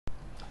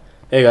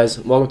Hey guys,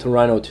 welcome to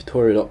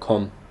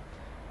rhinotutorial.com.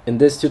 In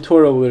this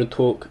tutorial we're going to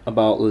talk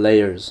about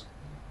layers.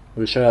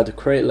 We'll show you how to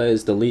create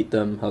layers, delete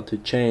them, how to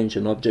change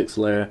an object's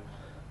layer,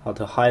 how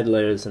to hide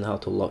layers, and how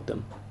to lock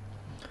them.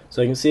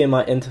 So you can see in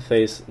my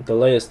interface the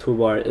layers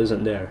toolbar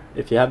isn't there.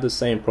 If you have the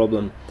same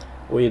problem,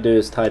 all you do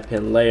is type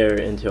in layer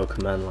into your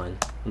command line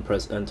and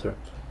press enter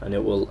and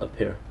it will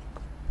appear.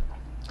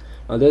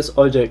 Now this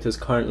object is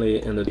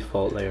currently in the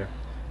default layer.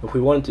 If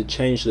we wanted to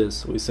change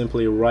this, we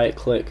simply right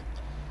click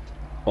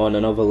on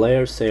another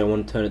layer. Say I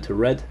want to turn it to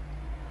red.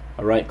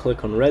 I right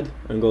click on red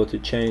and go to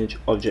change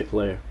object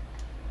layer.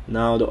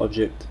 Now the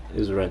object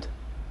is red.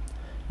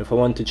 If I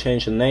want to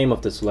change the name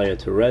of this layer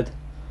to red,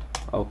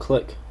 I'll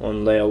click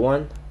on layer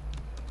 1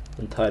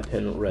 and type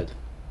in red.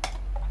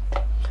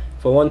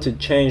 If I want to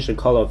change the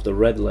color of the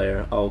red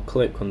layer, I'll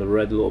click on the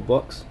red little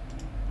box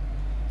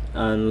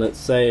and let's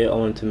say I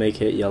want to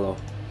make it yellow.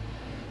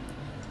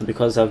 And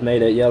because I've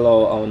made it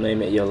yellow, I'll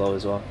name it yellow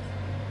as well.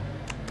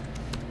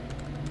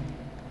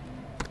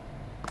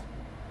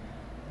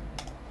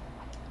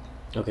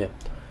 Okay,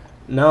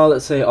 now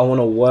let's say I want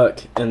to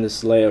work in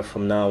this layer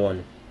from now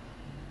on.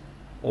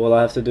 All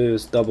I have to do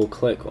is double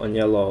click on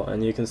yellow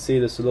and you can see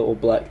this little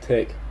black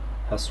tick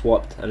has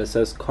swapped and it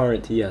says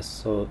current yes.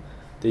 So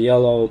the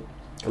yellow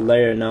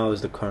layer now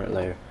is the current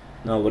layer.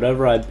 Now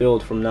whatever I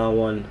build from now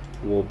on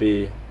will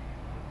be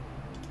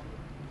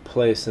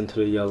placed into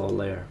the yellow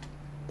layer.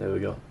 There we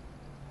go.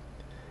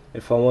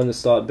 If I want to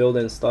start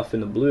building stuff in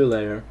the blue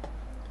layer,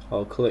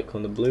 I'll click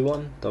on the blue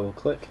one, double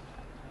click,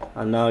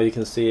 and now you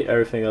can see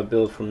everything I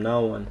build from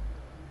now on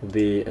will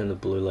be in the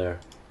blue layer,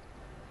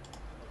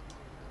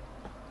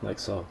 like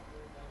so.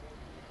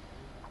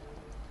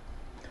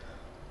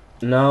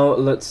 Now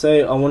let's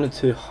say I wanted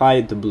to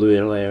hide the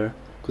blue layer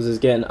because it's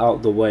getting out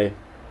of the way.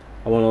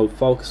 I want to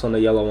focus on the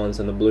yellow ones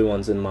and the blue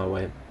ones in my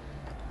way.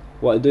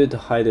 What I do to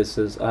hide this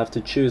is I have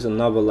to choose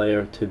another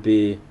layer to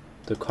be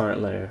the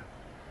current layer,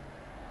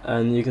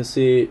 and you can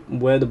see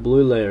where the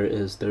blue layer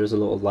is, there is a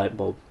little light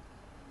bulb.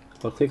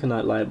 If I click on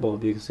that light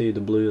bulb, you can see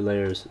the blue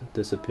layers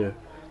disappear.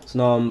 So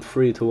now I'm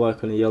free to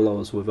work on the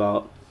yellows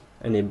without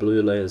any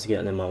blue layers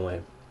getting in my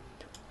way.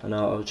 And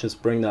now I'll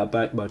just bring that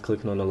back by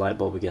clicking on the light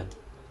bulb again.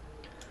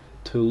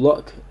 To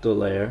lock the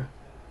layer,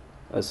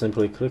 I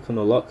simply click on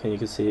the lock and you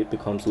can see it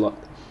becomes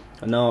locked.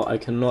 And now I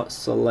cannot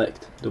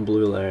select the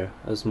blue layer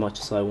as much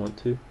as I want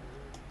to.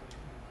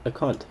 I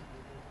can't.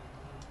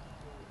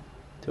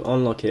 To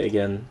unlock it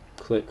again,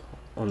 click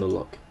on the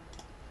lock.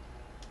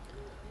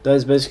 That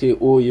is basically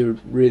all you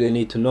really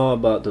need to know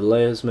about the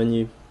layers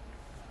menu,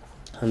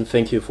 and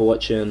thank you for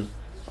watching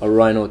a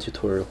Rhino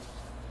tutorial.